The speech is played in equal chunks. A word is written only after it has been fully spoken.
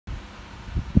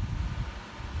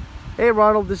Hey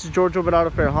Ronald, this is George over at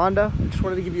Autofair Honda. I just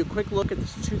wanted to give you a quick look at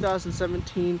this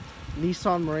 2017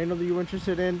 Nissan Murano that you were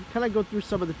interested in. Kind of go through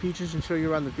some of the features and show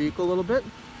you around the vehicle a little bit.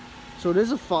 So it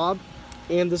is a fob,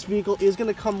 and this vehicle is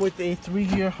going to come with a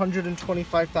 3-year,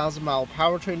 125,000 mile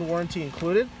powertrain warranty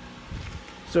included.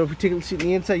 So if you take a look at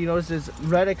the inside, you notice there's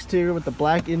red exterior with the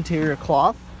black interior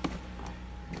cloth.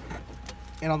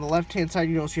 And on the left hand side,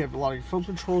 you notice you have a lot of your phone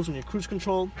controls and your cruise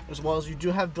control, as well as you do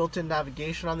have built-in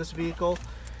navigation on this vehicle.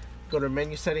 Go to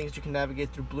menu settings, you can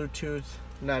navigate through Bluetooth,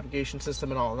 navigation system,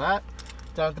 and all of that.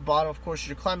 Down at the bottom, of course, is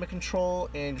your climate control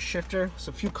and your shifter.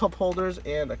 So a few cup holders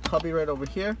and a cubby right over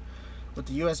here with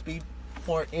the USB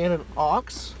port and an aux.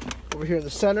 Over here in the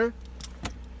center,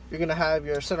 you're going to have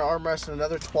your center armrest and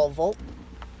another 12 volt.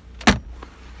 And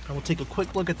we'll take a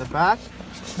quick look at the back.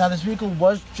 Now this vehicle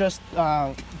was just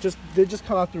come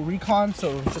out through recon,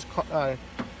 so it was just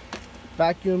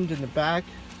vacuumed in the back,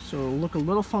 so it'll look a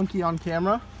little funky on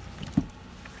camera.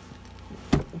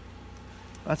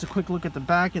 That's a quick look at the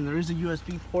back, and there is a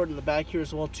USB port in the back here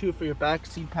as well too for your back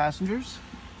seat passengers.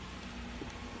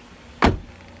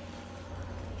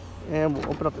 And we'll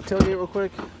open up the tailgate real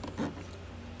quick. Of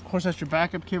course, that's your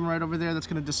backup camera right over there. That's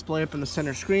going to display up in the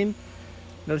center screen.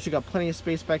 Notice you got plenty of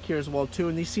space back here as well too,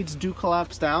 and these seats do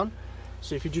collapse down.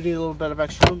 So if you do need a little bit of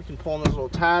extra room, you can pull on those little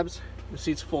tabs. The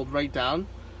seats fold right down.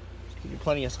 Give you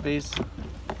plenty of space.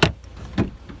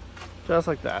 Just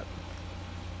like that.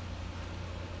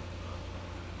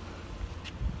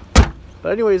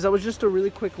 But anyways, that was just a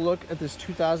really quick look at this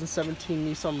 2017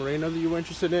 Nissan Murano that you were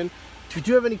interested in. If you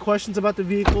do have any questions about the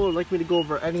vehicle or like me to go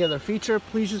over any other feature,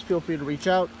 please just feel free to reach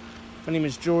out. My name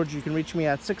is George. You can reach me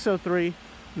at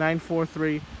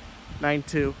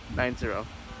 603-943-9290.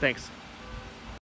 Thanks.